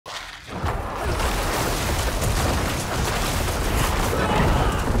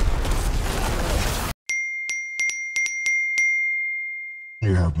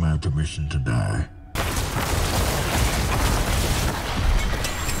have my permission to die.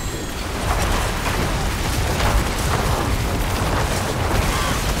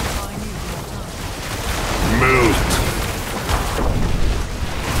 Melt!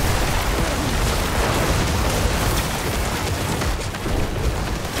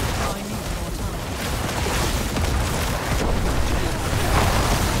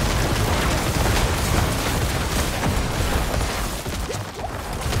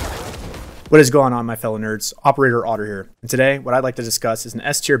 What is going on, my fellow nerds? OperatorOtter here, and today what I'd like to discuss is an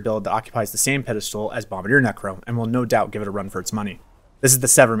S-tier build that occupies the same pedestal as Bombardier Necro and will no doubt give it a run for its money. This is the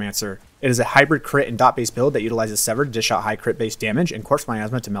Severmancer. It is a hybrid crit and dot-based build that utilizes Sever to dish out high crit-based damage and Corpse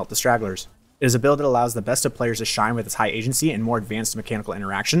Miasma to melt the Stragglers. It is a build that allows the best of players to shine with its high agency and more advanced mechanical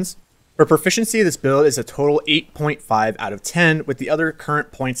interactions. For proficiency, this build is a total 8.5 out of 10, with the other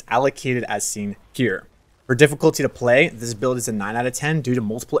current points allocated as seen here. For difficulty to play, this build is a 9 out of 10 due to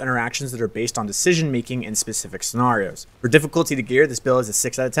multiple interactions that are based on decision making in specific scenarios. For difficulty to gear, this build is a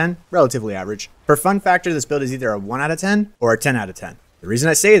 6 out of 10, relatively average. For fun factor, this build is either a 1 out of 10 or a 10 out of 10. The reason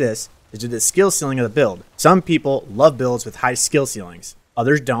I say this is due to the skill ceiling of the build. Some people love builds with high skill ceilings,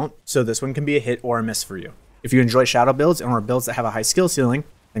 others don't, so this one can be a hit or a miss for you. If you enjoy shadow builds and or builds that have a high skill ceiling,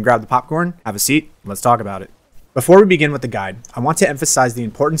 then grab the popcorn, have a seat, and let's talk about it. Before we begin with the guide, I want to emphasize the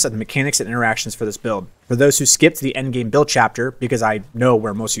importance of the mechanics and interactions for this build. For those who skipped the Endgame build chapter, because I know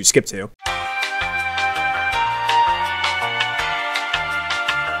where most of you skipped to,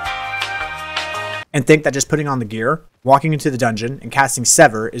 and think that just putting on the gear, walking into the dungeon, and casting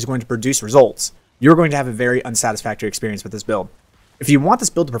Sever is going to produce results, you're going to have a very unsatisfactory experience with this build. If you want this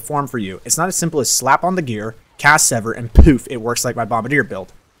build to perform for you, it's not as simple as slap on the gear, cast Sever, and poof, it works like my Bombardier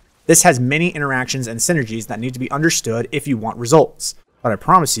build. This has many interactions and synergies that need to be understood if you want results, but I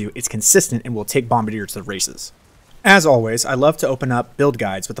promise you it's consistent and will take Bombardier to the races. As always, I love to open up build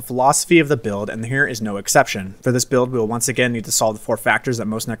guides with the philosophy of the build, and here is no exception. For this build, we will once again need to solve the 4 factors that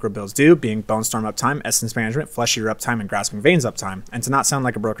most Necro builds do, being Bone Storm uptime, Essence Management, Flesh Eater uptime, and Grasping Veins uptime. And to not sound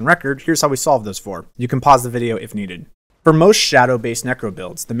like a broken record, here's how we solve those 4. You can pause the video if needed. For most shadow-based Necro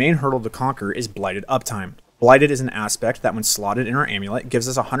builds, the main hurdle to conquer is Blighted uptime. Blighted is an aspect that when slotted in our amulet gives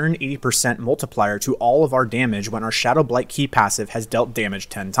us a 180% multiplier to all of our damage when our Shadow Blight key passive has dealt damage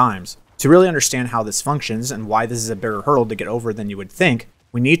 10 times. To really understand how this functions and why this is a bigger hurdle to get over than you would think,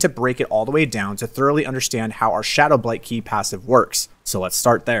 we need to break it all the way down to thoroughly understand how our Shadow Blight key passive works. So let's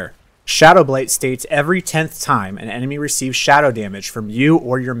start there. Shadow Blight states every 10th time an enemy receives shadow damage from you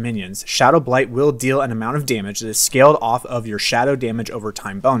or your minions, Shadow Blight will deal an amount of damage that is scaled off of your shadow damage over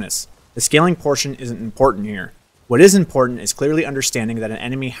time bonus. The scaling portion isn't important here. What is important is clearly understanding that an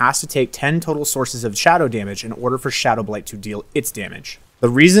enemy has to take 10 total sources of shadow damage in order for Shadow Blight to deal its damage. The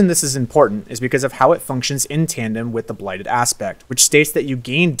reason this is important is because of how it functions in tandem with the Blighted aspect, which states that you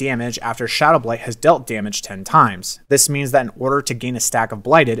gain damage after Shadow Blight has dealt damage 10 times. This means that in order to gain a stack of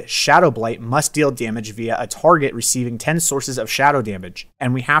Blighted, Shadow Blight must deal damage via a target receiving 10 sources of shadow damage,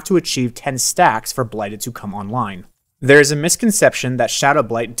 and we have to achieve 10 stacks for Blighted to come online. There is a misconception that Shadow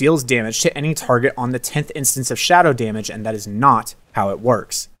Blight deals damage to any target on the 10th instance of shadow damage, and that is not how it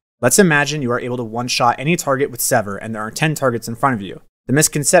works. Let's imagine you are able to one-shot any target with Sever and there are 10 targets in front of you. The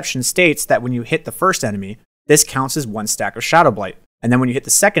misconception states that when you hit the first enemy, this counts as 1 stack of Shadow Blight, and then when you hit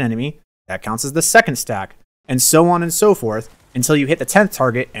the second enemy, that counts as the second stack, and so on and so forth until you hit the 10th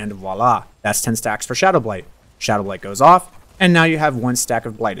target, and voila, that's 10 stacks for Shadow Blight. Shadow Blight goes off, and now you have 1 stack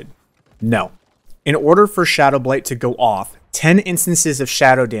of Blighted. No. In order for Shadow Blight to go off, 10 instances of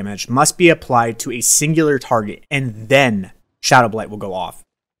shadow damage must be applied to a singular target, and then Shadow Blight will go off.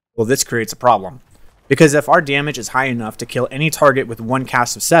 Well, this creates a problem. Because if our damage is high enough to kill any target with 1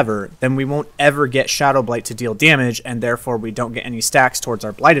 cast of Sever, then we won't ever get Shadow Blight to deal damage, and therefore we don't get any stacks towards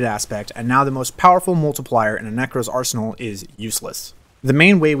our Blighted aspect, and now the most powerful multiplier in a Necro's arsenal is useless. The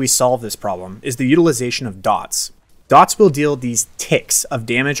main way we solve this problem is the utilization of dots. Dots will deal these ticks of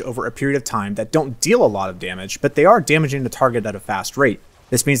damage over a period of time that don't deal a lot of damage, but they are damaging the target at a fast rate.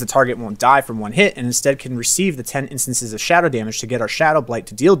 This means the target won't die from 1 hit and instead can receive the 10 instances of shadow damage to get our Shadow Blight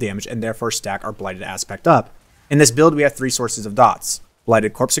to deal damage and therefore stack our Blighted aspect up. In this build we have 3 sources of dots: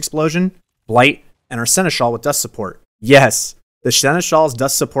 Blighted Corpse Explosion, Blight, and our Seneschal with dust support. Yes, the Seneschal's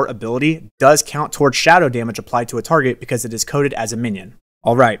dust support ability does count towards shadow damage applied to a target because it is coded as a minion.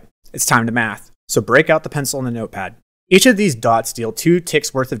 Alright, it's time to math. So break out the pencil and the notepad. Each of these dots deal 2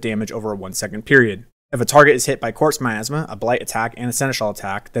 ticks worth of damage over a 1-second period. If a target is hit by Corpse Miasma, a Blight attack, and a Seneschal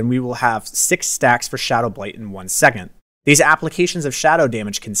attack, then we will have 6 stacks for Shadow Blight in 1 second. These applications of shadow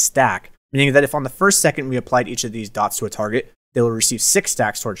damage can stack, meaning that if on the first second we applied each of these dots to a target, they will receive 6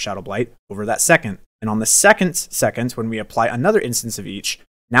 stacks towards Shadow Blight over that second. And on the second, when we apply another instance of each,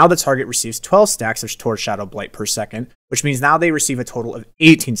 Now the target receives 12 stacks of Torch Shadow Blight per second, which means now they receive a total of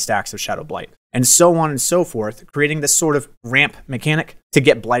 18 stacks of Shadow Blight, and so on and so forth, creating this sort of ramp mechanic to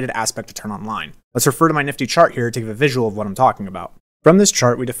get Blighted Aspect to turn online. Let's refer to my nifty chart here to give a visual of what I'm talking about. From this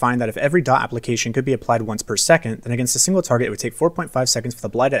chart, we define that if every dot application could be applied once per second, then against a single target, it would take 4.5 seconds for the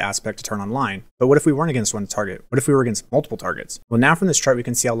Blighted Aspect to turn online. But what if we weren't against one target? What if we were against multiple targets? Well, now from this chart, we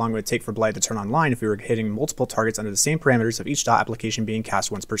can see how long it would take for Blight to turn online if we were hitting multiple targets under the same parameters of each dot application being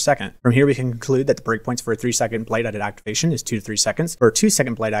cast once per second. From here, we can conclude that the breakpoints for a 3-second Blighted activation is 2 to 3 seconds. For a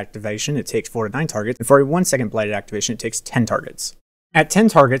 2-second Blight activation, it takes 4 to 9 targets. And for a 1-second Blighted activation, it takes 10 targets. At 10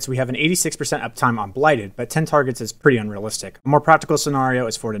 targets, we have an 86% uptime on Blighted, but 10 targets is pretty unrealistic. A more practical scenario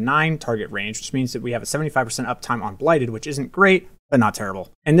is 4 to 9 target range, which means that we have a 75% uptime on Blighted, which isn't great, but not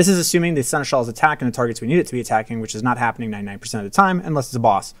terrible. And this is assuming the Seneschal is attacking the targets we need it to be attacking, which is not happening 99% of the time, unless it's a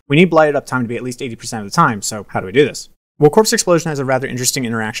boss. We need Blighted uptime to be at least 80% of the time, so how do we do this? Well, Corpse Explosion has a rather interesting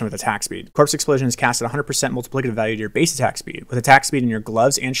interaction with attack speed. Corpse Explosion is cast at 100% multiplicative value to your base attack speed. With attack speed in your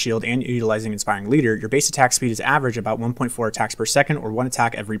gloves and shield and utilizing Inspiring Leader, your base attack speed is average about 1.4 attacks per second or 1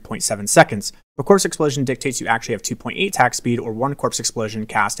 attack every 0.7 seconds. But Corpse Explosion dictates you actually have 2.8 attack speed or 1 Corpse Explosion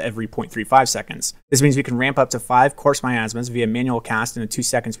cast every 0.35 seconds. This means we can ramp up to 5 Corpse Miasmas via manual cast in the 2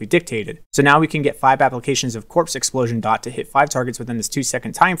 seconds we dictated. So now we can get 5 applications of Corpse Explosion dot to hit 5 targets within this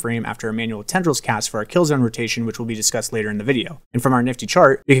 2-second time frame after a manual Tendrils cast for our Killzone Rotation, which will be discussed later in the video. And from our nifty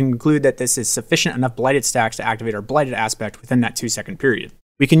chart, we can conclude that this is sufficient enough Blighted stacks to activate our Blighted aspect within that 2-second period.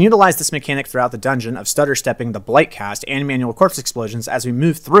 We can utilize this mechanic throughout the dungeon of stutter stepping the Blight cast and manual corpse explosions as we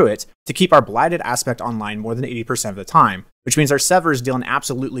move through it to keep our Blighted aspect online more than 80% of the time, which means our Severs deal an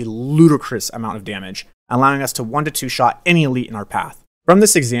absolutely ludicrous amount of damage, allowing us to 1 to 2 shot any elite in our path. From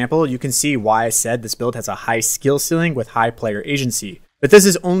this example, you can see why I said this build has a high skill ceiling with high player agency. But this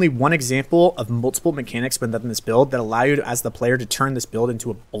is only one example of multiple mechanics within this build that allow you as the player to turn this build into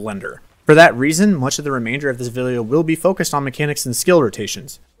a blender. For that reason, much of the remainder of this video will be focused on mechanics and skill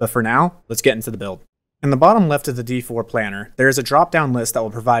rotations. But for now, let's get into the build. In the bottom left of the D4 planner, there is a drop-down list that will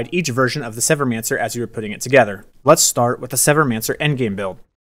provide each version of the Severmancer as you are putting it together. Let's start with the Severmancer Endgame build.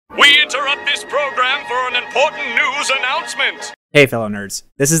 We interrupt this program for an important news announcement! Hey fellow nerds,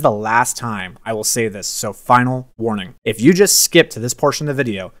 this is the last time I will say this, so final warning. If you just skip to this portion of the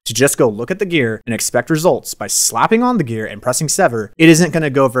video to just go look at the gear and expect results by slapping on the gear and pressing Sever, it isn't going to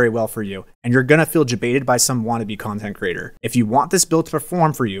go very well for you, and you're going to feel debated by some wannabe content creator. If you want this build to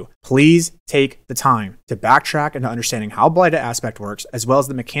perform for you, please take the time to backtrack into understanding how Blighted Aspect works, as well as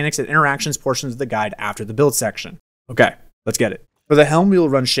the mechanics and interactions portions of the guide after the build section. Okay, let's get it. For the helm, we will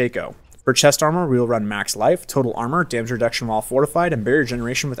run Shaco. For chest armor, we will run max life, total armor, damage reduction while fortified, and barrier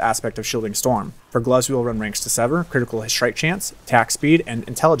generation with aspect of shielding storm. For gloves, we will run ranks to sever, critical strike chance, attack speed, and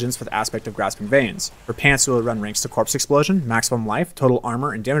intelligence with aspect of grasping veins. For pants, we will run ranks to corpse explosion, maximum life, total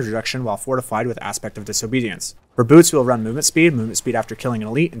armor, and damage reduction while fortified with aspect of disobedience. For boots, we will run movement speed after killing an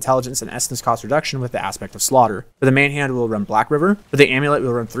elite, intelligence, and essence cost reduction with the aspect of slaughter. For the main hand, we will run Black River. For the amulet, we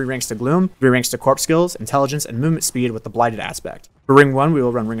will run 3 ranks to gloom, 3 ranks to corpse skills, intelligence, and movement speed with the blighted aspect. For ring 1, we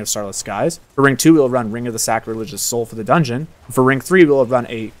will run Ring of Starless Skies. For ring 2, we will run Ring of the Sacrilegious Soul for the dungeon. For ring 3, we will run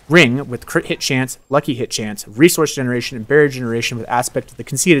a ring with crit hit chance, lucky hit chance, resource generation, and barrier generation with aspect of the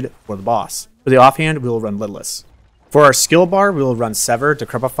conceded for the boss. For the offhand, we will run Lidless. For our skill bar, we will run Sever,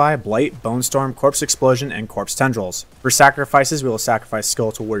 Decrepify, Blight, Bone Storm, Corpse Explosion, and Corpse Tendrils. For sacrifices, we will sacrifice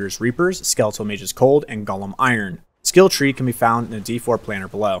Skeletal Warriors Reapers, Skeletal Mages Cold, and Golem Iron. Skill tree can be found in the D4 planner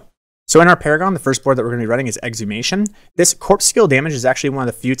below. So in our Paragon, the first board that we're going to be running is Exhumation. This corpse skill damage is actually one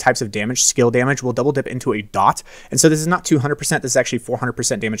of the few types of damage. Skill damage will double dip into a dot. And so this is not 200%, this is actually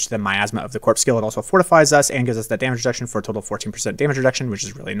 400% damage to the miasma of the corpse skill. It also fortifies us and gives us that damage reduction for a total 14% damage reduction, which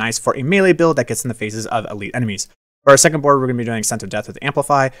is really nice for a melee build that gets in the faces of elite enemies. For our second board, we're going to be doing Scent of Death with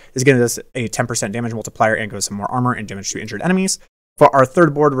Amplify. This is going to give us a 10% damage multiplier and give us some more armor and damage to injured enemies. For our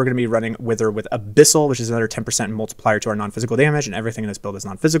third board, we're going to be running Wither with Abyssal, which is another 10% multiplier to our non-physical damage, and everything in this build is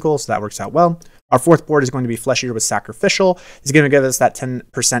non-physical, so that works out well. Our fourth board is going to be Flesh Eater with Sacrificial. It's going to give us that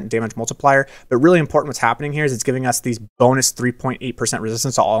 10% damage multiplier, but really important what's happening here is it's giving us these bonus 3.8%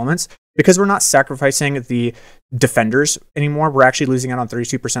 resistance to all elements. Because we're not sacrificing the defenders anymore, we're actually losing out on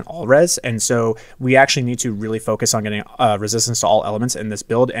 32% all res, and so we actually need to really focus on getting resistance to all elements in this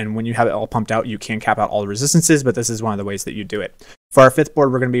build, and when you have it all pumped out, you can cap out all the resistances, but this is one of the ways that you do it. For our fifth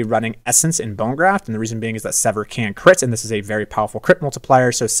board, we're going to be running Essence and Bone Graft, and the reason being is that Sever can crit, and this is a very powerful crit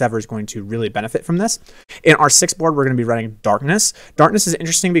multiplier, so Sever is going to really benefit from this. In our sixth board, we're going to be running Darkness. Darkness is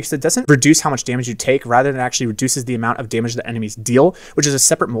interesting because it doesn't reduce how much damage you take, rather than it actually reduces the amount of damage that enemies deal, which is a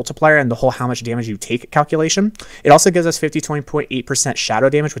separate multiplier and the whole how much damage you take calculation. It also gives us 50-20.8% shadow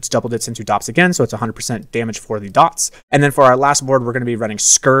damage, which double dips into dots again, so it's 100% damage for the dots. And then for our last board, we're going to be running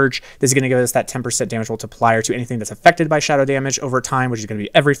Scourge. This is going to give us that 10% damage multiplier to anything that's affected by shadow damage over time, which is going to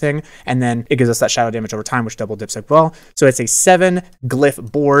be everything. And then it gives us that shadow damage over time, which double dips as well. So it's a 7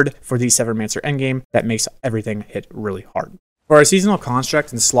 glyph board for the Severmancer endgame that makes everything hit really hard. For our seasonal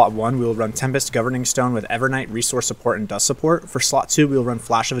construct in slot 1, we will run Tempest, Governing Stone with Evernight, Resource Support, and Dust Support. For slot 2, we will run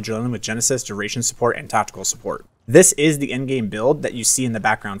Flash of Adrenaline with Genesis, Duration Support, and Tactical Support. This is the endgame build that you see in the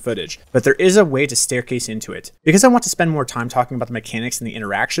background footage, but there is a way to staircase into it. Because I want to spend more time talking about the mechanics and the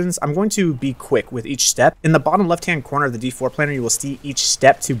interactions, I'm going to be quick with each step. In the bottom left-hand corner of the D4 planner, you will see each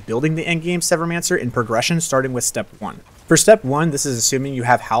step to building the endgame Severmancer in progression, starting with step 1. For step 1, this is assuming you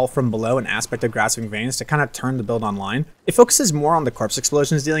have Howl from Below and Aspect of Grasping Veins to kind of turn the build online. It focuses more on the Corpse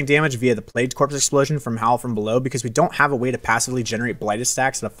Explosions dealing damage via the Plagued Corpse Explosion from Howl from Below because we don't have a way to passively generate Blighted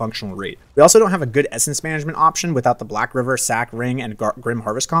stacks at a functional rate. We also don't have a good Essence Management option without the Black River, Sack, Ring, and Grim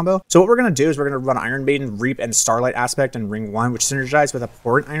Harvest combo. So what we're going to do is we're going to run Iron Maiden, Reap, and Starlight Aspect in Ring 1, which synergize with a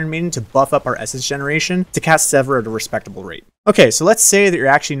Abhorrent Iron Maiden to buff up our Essence generation to cast Sever at a respectable rate. Okay, so let's say that you're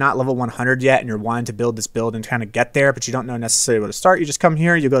actually not level 100 yet and you're wanting to build this build and kind of get there, but you don't know necessarily where to start. You just come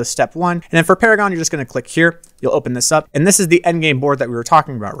here, you go to step 1, and then for Paragon, you're just going to click here. You'll open this up, and this is the endgame board that we were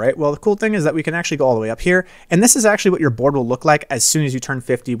talking about, right? Well, the cool thing is that we can actually go all the way up here, and this is actually what your board will look like as soon as you turn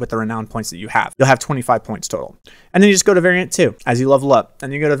 50 with the renown points that you have. You'll have 25 points total. And then you just go to variant 2 as you level up,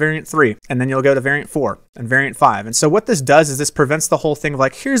 and you go to variant 3, and then you'll go to variant 4 and variant 5. And so what this does is this prevents the whole thing of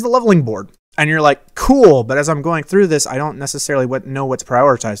like, here's the leveling board. And you're like, cool, but as I'm going through this, I don't necessarily know what to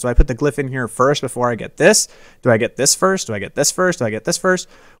prioritize. Do I put the glyph in here first before I get this? Do I get this first? Do I get this first? Do I get this first?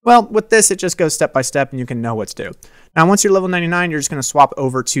 Well, with this, it just goes step by step and you can know what to do. Now, once you're level 99, you're just going to swap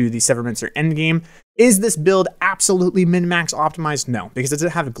over to the Severmancer endgame. Is this build absolutely min-max optimized? No, because it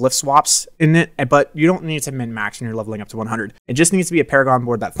doesn't have glyph swaps in it, but you don't need to min-max when you're leveling up to 100. It just needs to be a Paragon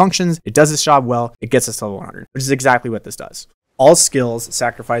board that functions. It does its job well. It gets us to level 100, which is exactly what this does. All skills,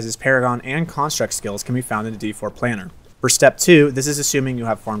 sacrifices, Paragon, and Construct skills can be found in the D4 planner. For step 2, this is assuming you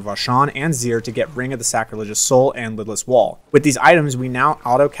have farmed Vashon and Zir to get Ring of the Sacrilegious Soul and Lidless Wall. With these items, we now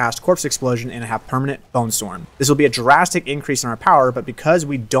auto-cast Corpse Explosion and have permanent Bone Storm. This will be a drastic increase in our power, but because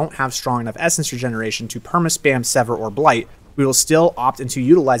we don't have strong enough Essence regeneration to perma-spam Sever or Blight, we will still opt into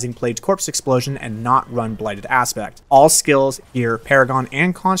utilizing Plagued Corpse Explosion and not run Blighted Aspect. All skills, gear, Paragon,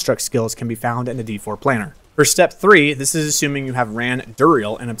 and Construct skills can be found in the D4 planner. For step 3, this is assuming you have ran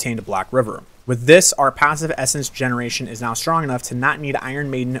Duriel and obtained Black River. With this, our passive essence generation is now strong enough to not need Iron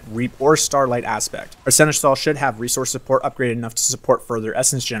Maiden, Reap, or Starlight Aspect. Our Seneschal should have resource support upgraded enough to support further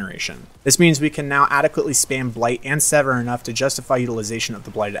essence generation. This means we can now adequately spam Blight and Sever enough to justify utilization of the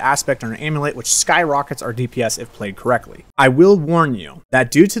Blighted Aspect on our amulet, which skyrockets our DPS if played correctly. I will warn you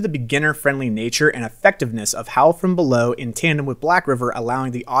that due to the beginner-friendly nature and effectiveness of Howl from Below in tandem with Black River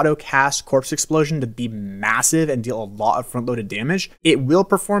allowing the auto-cast Corpse Explosion to be massive and deal a lot of front-loaded damage, it will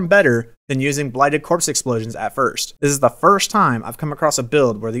perform better than using Blighted Corpse Explosions at first. This is the first time I've come across a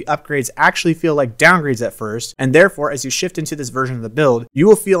build where the upgrades actually feel like downgrades at first, and therefore as you shift into this version of the build, you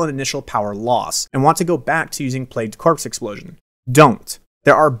will feel an initial power loss and want to go back to using Plagued Corpse Explosion. Don't.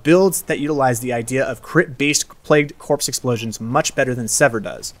 There are builds that utilize the idea of crit-based Plagued Corpse Explosions much better than Sever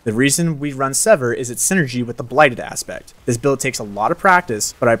does. The reason we run Sever is its synergy with the Blighted aspect. This build takes a lot of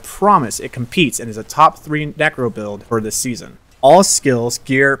practice, but I promise it competes and is a top 3 Necro build for this season. All skills,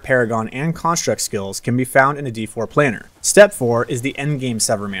 gear, Paragon, and Construct skills can be found in a D4 planner. Step 4 is the endgame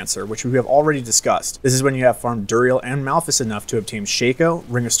Severmancer, which we have already discussed. This is when you have farmed Duriel and Malphus enough to obtain Shaco,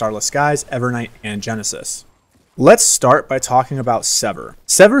 Ring of Starless Skies, Evernight, and Genesis. Let's start by talking about Sever.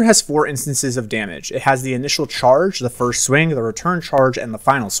 Sever has 4 instances of damage. It has the initial charge, the first swing, the return charge, and the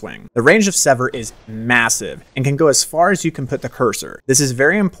final swing. The range of Sever is massive and can go as far as you can put the cursor. This is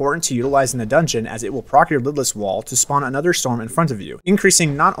very important to utilize in the dungeon as it will proc your Lidless Wall to spawn another storm in front of you,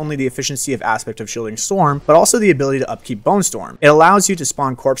 increasing not only the efficiency of Aspect of Shielding Storm, but also the ability to upkeep Bone Storm. It allows you to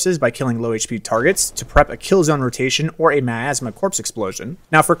spawn corpses by killing low HP targets, to prep a Killzone Rotation or a Miasma Corpse Explosion.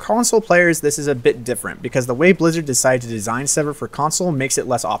 Now for console players, this is a bit different because the way Blizzard decided to design Sever for console makes it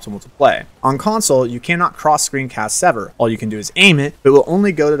less optimal to play. On console, you cannot cross-screen cast Sever. All you can do is aim it, but it will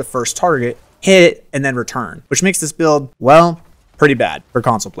only go to the first target, hit it, and then return, which makes this build, well, pretty bad for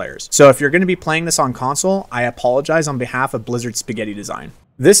console players. So if you're going to be playing this on console, I apologize on behalf of Blizzard's spaghetti design.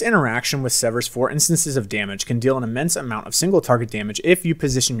 This interaction with Sever's 4 instances of damage can deal an immense amount of single target damage if you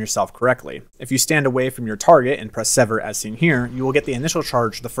position yourself correctly. If you stand away from your target and press Sever as seen here, you will get the initial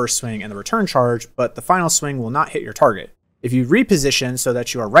charge, the first swing, and the return charge, but the final swing will not hit your target. If you reposition so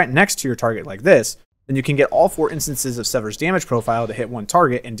that you are right next to your target like this, Then you can get all 4 instances of Sever's damage profile to hit one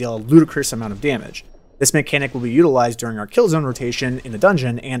target and deal a ludicrous amount of damage. This mechanic will be utilized during our Killzone Rotation in the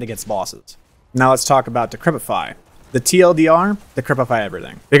dungeon and against bosses. Now let's talk about Decrepify. The TLDR, Decrepify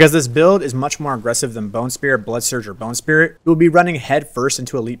everything. Because this build is much more aggressive than Bone Spirit, Blood Surge, or Bone Spirit, you will be running head first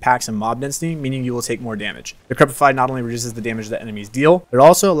into elite packs and mob density, meaning you will take more damage. Decrepify not only reduces the damage that enemies deal, but it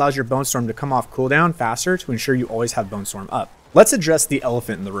also allows your Bone Storm to come off cooldown faster to ensure you always have Bone Storm up. Let's address the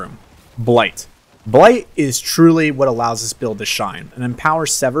elephant in the room. Blight. Blight is truly what allows this build to shine and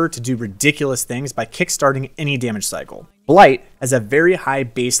empowers Sever to do ridiculous things by kickstarting any damage cycle. Blight has a very high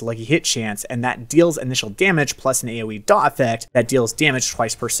base lucky hit chance, and that deals initial damage plus an AoE dot effect that deals damage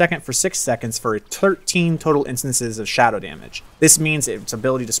twice per second for 6 seconds for 13 total instances of shadow damage. This means its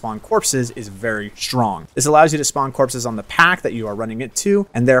ability to spawn corpses is very strong. This allows you to spawn corpses on the pack that you are running it to,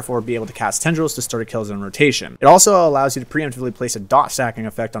 and therefore be able to cast Tendrils to start a Killzone Rotation. It also allows you to preemptively place a dot stacking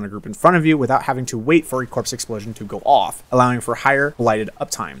effect on a group in front of you without having to wait for a corpse explosion to go off, allowing for higher Blighted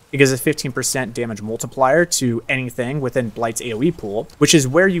uptime. It gives a 15% damage multiplier to anything within Blight's AoE pool, which is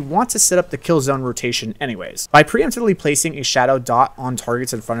where you want to set up the Killzone Rotation anyways. By preemptively placing a shadow dot on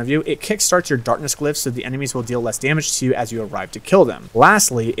targets in front of you, it kickstarts your darkness glyphs so the enemies will deal less damage to you as you arrive to kill them.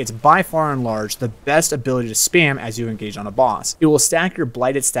 Lastly, it's by far and large the best ability to spam as you engage on a boss. It will stack your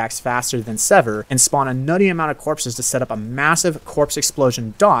Blighted stacks faster than Sever and spawn a nutty amount of corpses to set up a massive corpse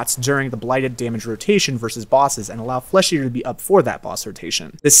explosion dots during the Blighted damage rotation versus bosses and allow Flesh Eater to be up for that boss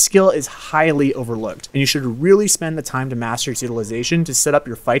rotation. This skill is highly overlooked, and you should really spend the time to master its utilization to set up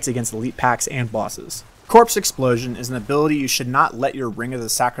your fights against elite packs and bosses. Corpse Explosion is an ability you should not let your Ring of the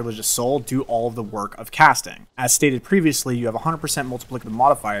Sacrilegious Soul do all of the work of casting. As stated previously, you have a 100% multiplicative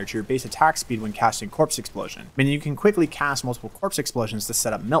modifier to your base attack speed when casting Corpse Explosion, meaning you can quickly cast multiple Corpse Explosions to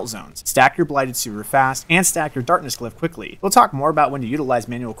set up melt zones, stack your Blighted super fast, and stack your Darkness Glyph quickly. We'll talk more about when to utilize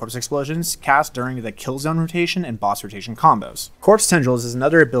manual Corpse Explosions cast during the Killzone Rotation and Boss Rotation combos. Corpse Tendrils is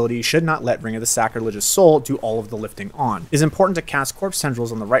another ability you should not let Ring of the Sacrilegious Soul do all of the lifting on. It is important to cast Corpse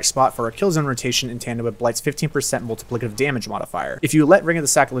Tendrils on the right spot for a Killzone Rotation in tandem with Blight's 15% multiplicative damage modifier. If you let Ring of the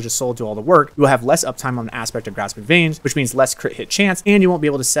Sacrilegious Soul do all the work, you will have less uptime on the Aspect of Grasping Veins, which means less crit hit chance, and you won't be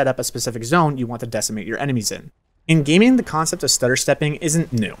able to set up a specific zone you want to decimate your enemies in. In gaming, the concept of stutter stepping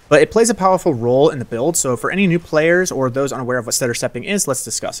isn't new, but it plays a powerful role in the build, so for any new players or those unaware of what stutter stepping is, let's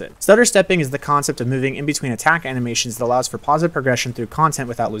discuss it. Stutter stepping is the concept of moving in between attack animations that allows for positive progression through content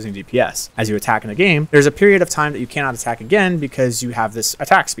without losing DPS. As you attack in a game, there's a period of time that you cannot attack again because you have this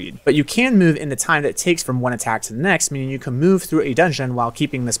attack speed, but you can move in the time that it takes from one attack to the next, meaning you can move through a dungeon while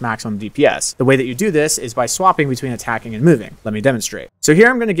keeping this maximum DPS. The way that you do this is by swapping between attacking and moving. Let me demonstrate. So here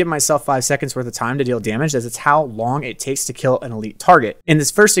I'm going to give myself 5 seconds worth of time to deal damage, as it's how long it takes to kill an elite target. In this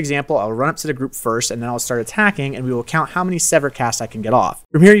first example, I'll run up to the group first and then I'll start attacking, and we will count how many Sever casts I can get off.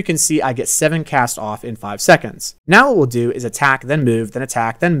 From here you can see I get 7 cast off in 5 seconds. Now what we'll do is attack, then move, then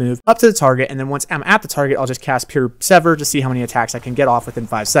attack, then move up to the target, and then once I'm at the target I'll just cast pure Sever to see how many attacks I can get off within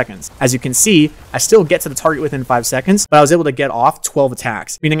 5 seconds. As you can see, I still get to the target within 5 seconds, but I was able to get off 12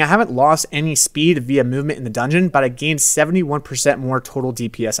 attacks, meaning I haven't lost any speed via movement in the dungeon, but I gained 71% more total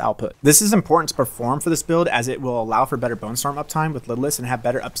DPS output. This is important to perform for this build as it will allow for better Bone Storm uptime with Lidless and have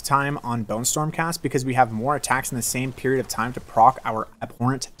better uptime on Bone Storm cast because we have more attacks in the same period of time to proc our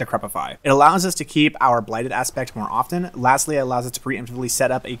abhorrent Decrepify. It allows us to keep our Blighted aspect more often. Lastly, it allows us to preemptively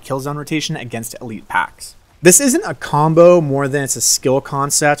set up a Killzone Rotation against elite packs. This isn't a combo more than it's a skill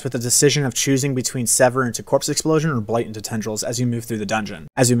concept with the decision of choosing between Sever into Corpse Explosion or Blight into Tendrils as you move through the dungeon.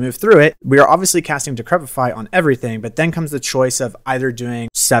 As you move through it, we are obviously casting Decrepify on everything, but then comes the choice of either doing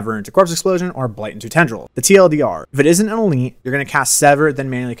Sever into Corpse Explosion or Blight into Tendril. The TLDR, if it isn't an elite, you're going to cast Sever,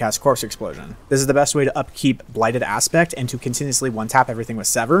 then manually cast Corpse Explosion. This is the best way to upkeep Blighted aspect and to continuously one-tap everything with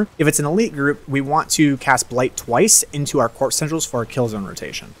Sever. If it's an elite group, we want to cast Blight twice into our Corpse Tendrils for a Killzone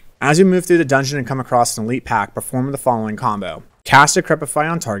Rotation. As you move through the dungeon and come across an elite pack, perform the following combo. Cast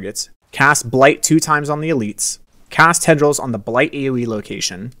Decrepify on targets, cast Blight 2 times on the elites, cast Tendrils on the Blight AoE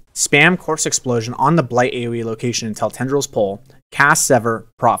location, spam Corpse Explosion on the Blight AoE location until Tendrils pull, cast Sever,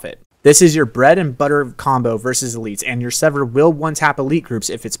 profit. This is your bread and butter combo versus elites, and your Sever will one-tap elite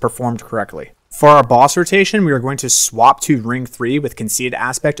groups if it's performed correctly. For our boss rotation, we are going to swap to Ring 3 with Conceited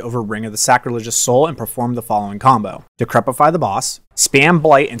Aspect over Ring of the Sacrilegious Soul and perform the following combo. Decrepify the boss, spam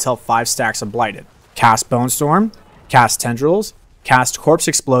Blight until 5 stacks of Blighted, cast Bone Storm, cast Tendrils, cast Corpse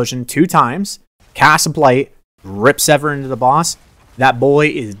Explosion 2 times, cast Blight, rip Sever into the boss. That boy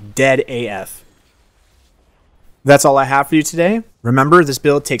is dead AF. That's all I have for you today. Remember, this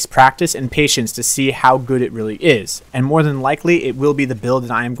build takes practice and patience to see how good it really is, and more than likely, it will be the build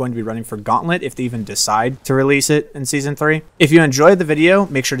that I am going to be running for Gauntlet if they even decide to release it in Season 3. If you enjoyed the video,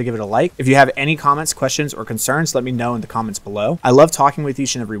 make sure to give it a like. If you have any comments, questions, or concerns, let me know in the comments below. I love talking with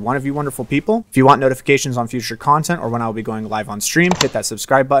each and every one of you wonderful people. If you want notifications on future content or when I will be going live on stream, hit that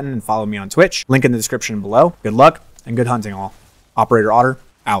subscribe button and follow me on Twitch. Link in the description below. Good luck and good hunting all. OperatorOtter,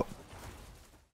 out.